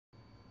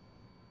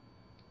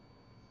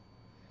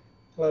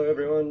Hello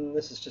everyone,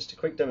 this is just a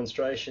quick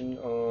demonstration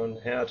on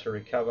how to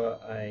recover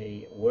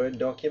a Word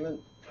document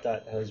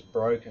that has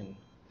broken.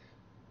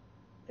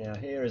 Now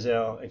here is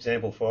our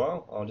example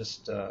file. I'll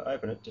just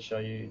open it to show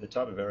you the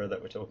type of error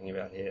that we're talking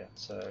about here.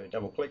 So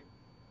double click,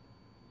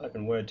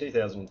 open Word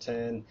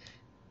 2010.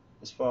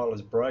 This file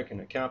is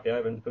broken, it can't be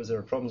opened because there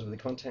are problems with the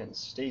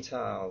contents.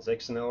 Details,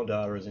 XML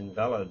data is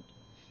invalid.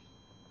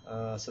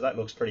 So that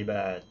looks pretty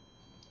bad.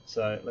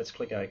 So let's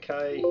click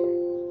OK.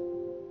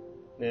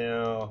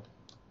 Now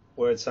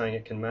Word saying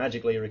it can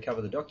magically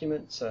recover the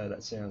document, so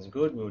that sounds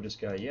good. We'll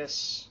just go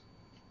yes.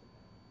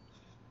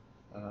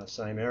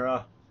 Same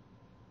error.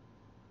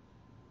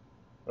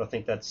 But I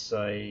think that's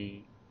a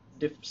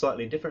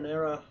slightly different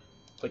error.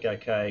 Click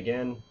OK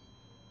again.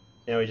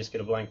 Now we just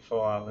get a blank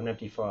file, an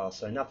empty file,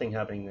 so nothing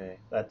happening there.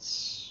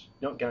 That's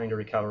not going to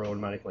recover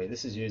automatically.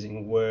 This is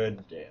using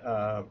Word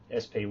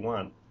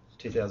SP1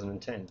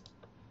 2010.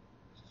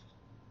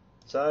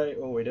 So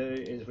all we do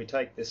is we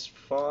take this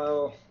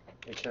file,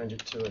 we change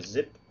it to a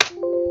zip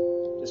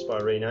just by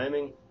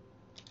renaming.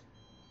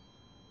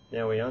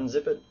 Now we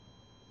unzip it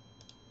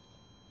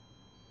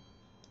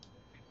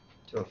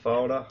to a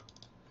folder,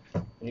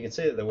 and you can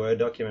see that the Word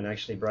document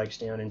actually breaks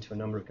down into a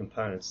number of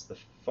components. The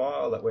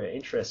file that we're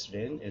interested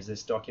in is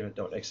this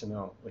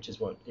document.xml, which is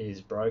what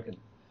is broken.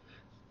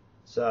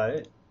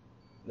 So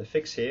the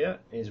fix here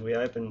is we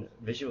open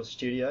Visual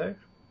Studio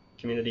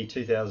Community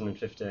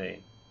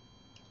 2015.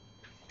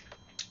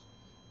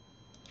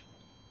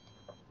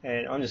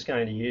 And I'm just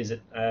going to use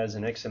it as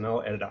an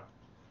XML editor.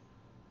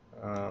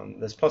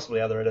 There's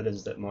possibly other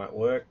editors that might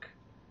work.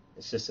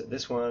 It's just that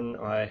this one,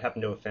 I happen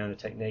to have found a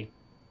technique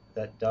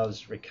that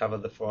does recover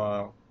the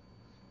file.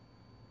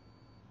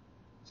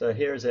 So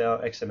here is our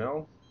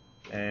XML,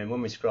 and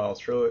when we scroll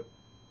through it,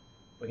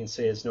 we can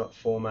see it's not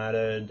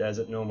formatted as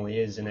it normally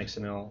is in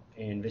XML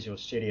in Visual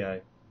Studio.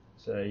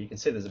 So you can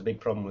see there's a big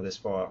problem with this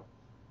file.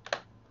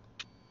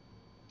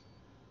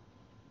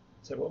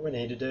 So what we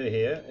need to do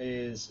here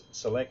is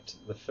select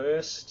the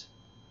first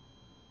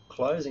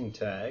closing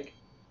tag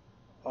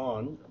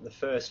on the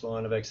first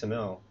line of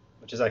XML,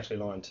 which is actually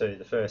line 2,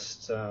 the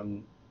first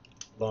line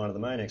of the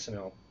main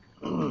XML.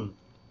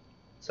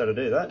 So to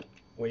do that,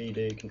 we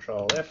do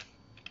Control F,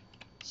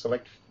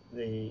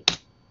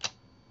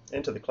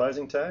 enter the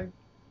closing tag,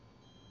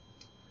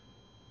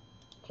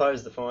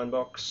 close the find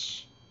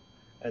box,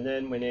 and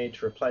then we need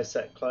to replace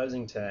that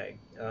closing tag.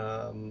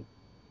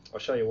 I'll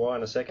show you why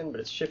in a second,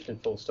 but it's Shift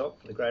and full stop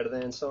for the greater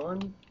than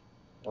sign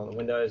on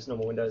the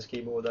normal Windows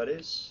keyboard, that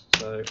is.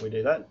 So we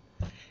do that,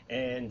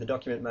 and the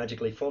document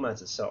magically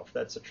formats itself.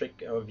 That's a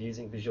trick of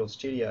using Visual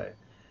Studio.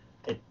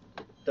 It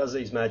does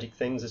these magic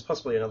things. There's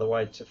possibly another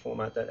way to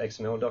format that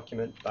XML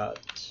document,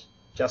 but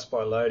just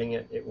by loading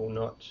it, it will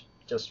not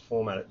just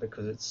format it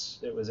because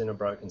it was in a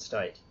broken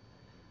state.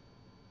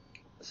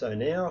 So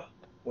now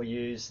we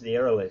use the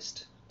error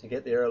list. To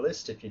get the error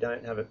list, if you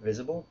don't have it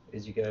visible,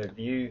 is you go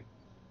View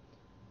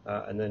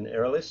and then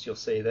error list. You'll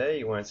see there.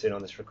 You won't see it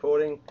on this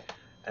recording.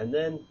 And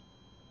then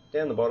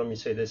down the bottom you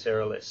see this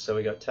error list. So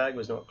we got tag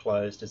was not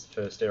closed as the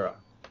first error.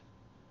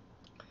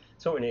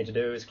 So what we need to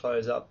do is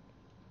close up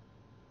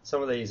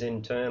some of these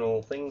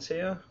internal things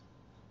here,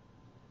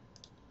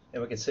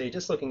 and we can see,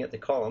 just looking at the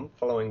column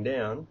following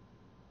down,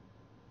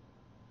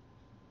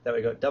 that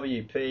we got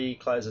WP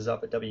closes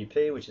up at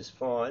WP, which is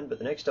fine, but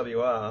the next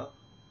WR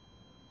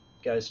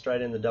goes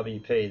straight into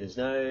WP. There's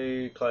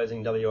no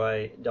closing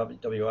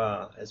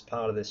WR as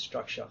part of this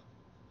structure.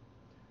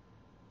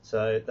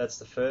 So that's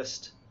the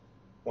first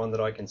one that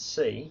I can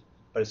see,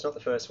 but it's not the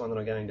first one that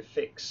I'm going to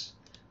fix.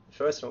 The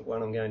first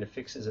one I'm going to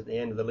fix is at the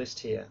end of the list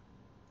here,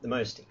 the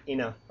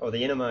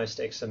innermost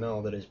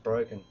XML that is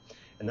broken,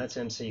 and that's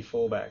MC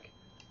fallback.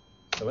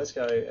 So let's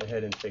go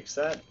ahead and fix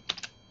that.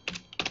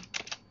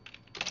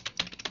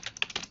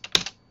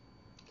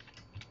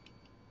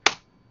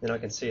 Then I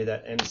can see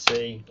that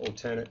MC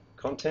alternate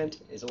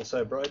content is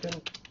also broken.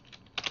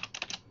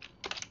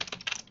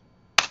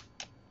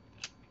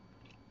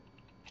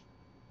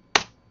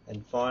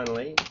 And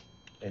finally,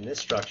 in this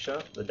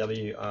structure, the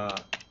WR.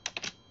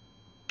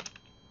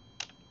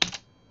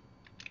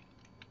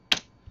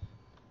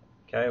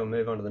 Okay, we'll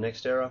move on to the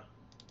next error.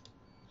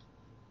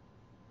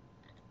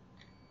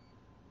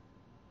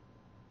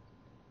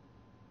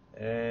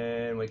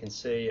 And we can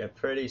see a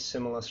pretty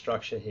similar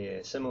structure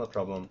here, similar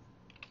problem.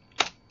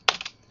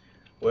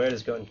 Word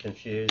has gotten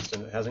confused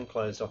and it hasn't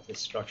closed off this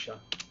structure.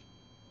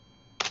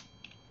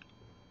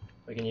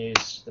 We can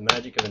use the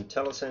magic of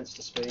IntelliSense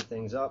to speed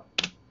things up.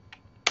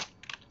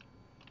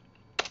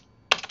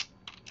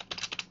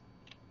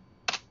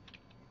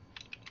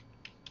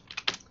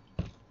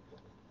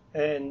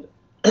 And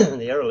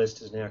the error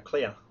list is now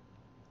clear.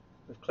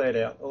 We've cleared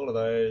out all of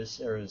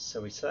those errors,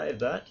 so we save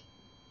that,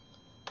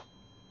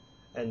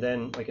 and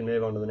then we can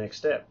move on to the next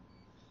step.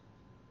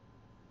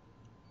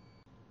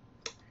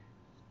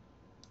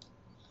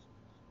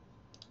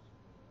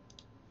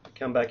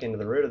 Come back into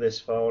the root of this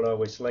folder,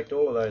 we select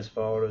all of those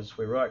folders,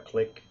 we right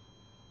click,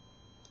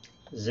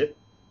 zip,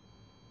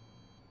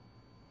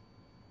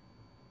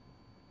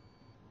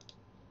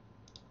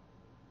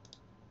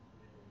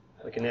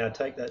 We can now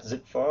take that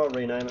zip file,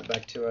 rename it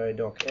back to a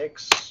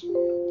docx.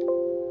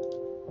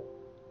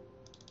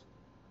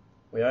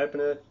 We open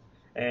it,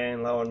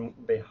 and lo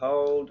and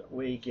behold,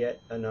 we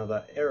get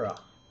another error.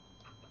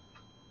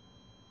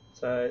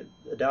 So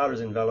the data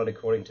is invalid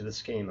according to the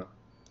schema.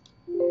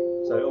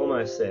 So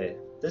almost there.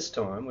 This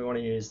time we want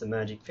to use the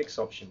magic fix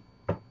option.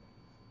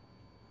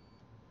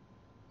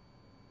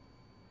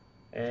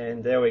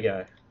 And there we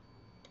go.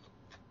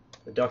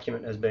 The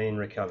document has been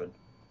recovered.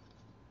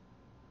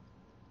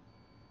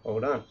 All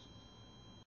done.